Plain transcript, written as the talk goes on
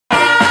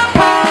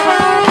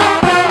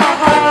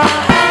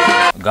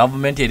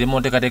Gavumenti eri mu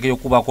nteekateeka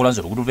y'okubaako lanzi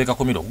oluguudo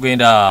lw'Ekakumiro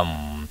okugenda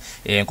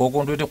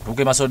Nkooko ntwete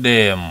kutuuka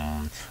emasodde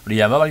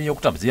luyamba abalimi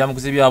okutambuza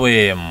ebyamaguzi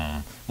byabwe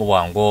mu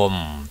bwangu.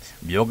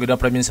 Byogeddwa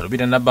Pulezidenti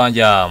Ssaabaminisita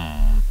Nnabbanja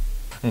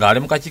ng'ali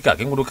mu kakiiko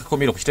ak'enguudo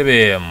k'Ekkakumiro ku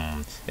kitebe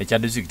ekya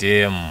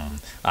disitulikiti.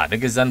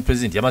 Ategeeza nti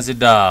Pulezidenti yamaze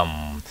dda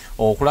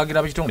okulagira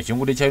ab'ekitongole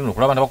ky'enguudo ekya UNRA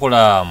okulaba nti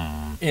bakola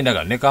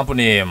endagaano ne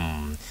kampuni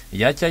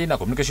ya China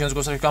Communications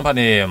Consulting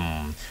Company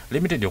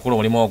Limited okukola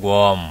omulimu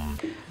ogwo.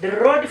 The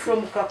road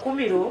from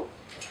Kakumiro,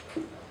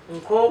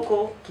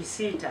 Nkooko,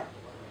 Kisita,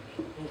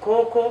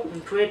 Nkooko,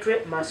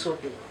 Ntwetwe,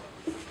 Masode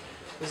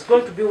is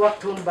going to be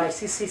worked on by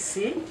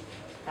CCC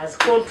as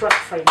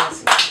contract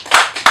financing.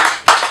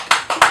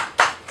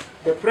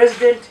 The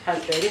President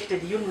has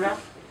directed UNRA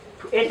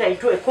to enter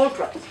into a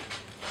contract,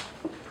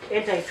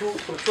 enter into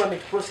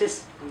procurement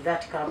process with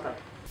that company.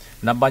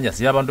 Nnabbanja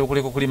asabye abantu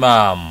okuleka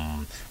okulima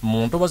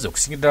mu ntobazi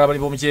okusingira ddala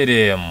abalimi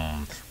b'omuceere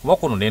kuba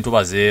kuno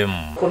n'entobazi.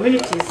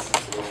 Communities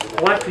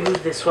want to use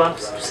the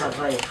swamps to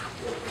survive.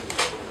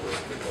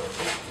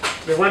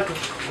 They want to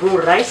grow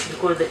rice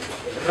because the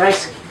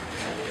rice,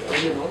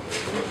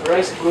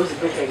 rice grows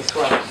better in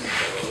swamps.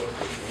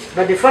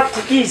 But the fact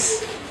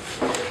is,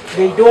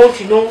 they don't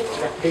know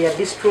that they are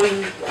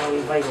destroying our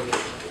environment.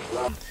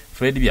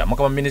 Fred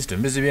Byamukama Minisita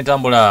w'Embezi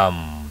by'entambula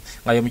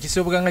nga ye mukiise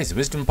w'obugangalizi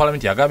bw'ekiti mu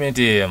Paalamenti yagambye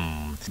nti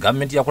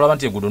gavumenti yakulaba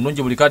nti enguudo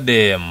nnungi buli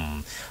kadde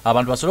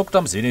abantu basobole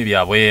okutambuza ebintu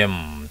byabwe.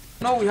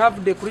 Now we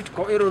have the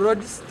critical area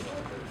roads.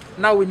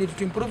 Now we need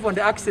to improve on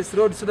the access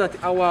road so that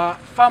our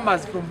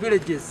farmers from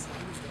villages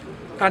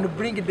can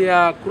bring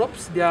their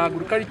crops, their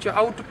agriculture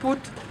output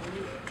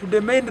to the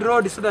main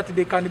road so that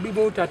they can be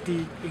able to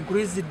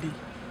increase the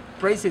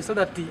prices so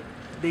that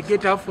they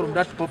get out from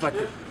that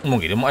poverty.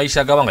 Mungire mu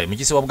Aisha Gabanga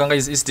mukiise wa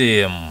Bugangalizi East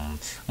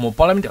mu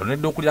Paalamenti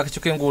alonedde okulira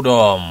akakiiko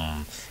k'enguudo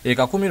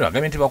Ekakumiro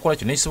agambye nti bakola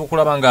kyonna ekisobola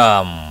okulaba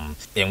nga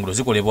enguudo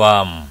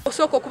zikolebwa.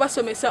 Osooka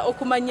okubasomesa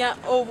okumanya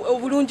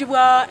obulungi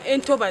bwa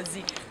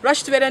entobazi.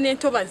 Lwaki tubeera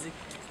n'entobazi?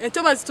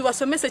 Entobazi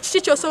tubasomese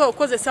kiki ky'osobola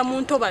okukozesa mu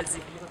ntobazi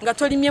nga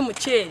tolimye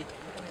muceere.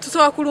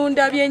 Tusobola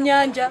kulunda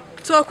byennyanja,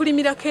 tusobola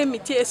kulimirako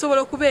emiti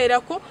esobola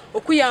okubeerako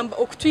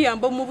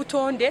okutuyamba mu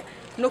butonde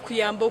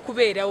n'okuyamba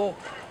okubeerawo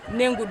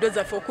n'enguudo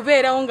zaffe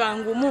okubeerawo nga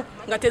ngumu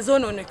nga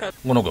tezoonooneka.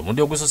 Guno gwe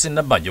mundi ogusose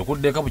Nnabbanja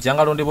okudde eka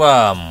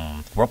bukyangalondebwa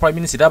bwa Prime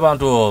Minister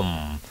abantu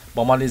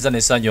bamaliriza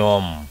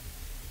n'essanyu.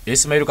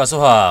 Ismail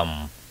Kasoha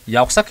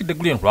yakusakidde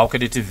Green ku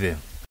Bukedde TV.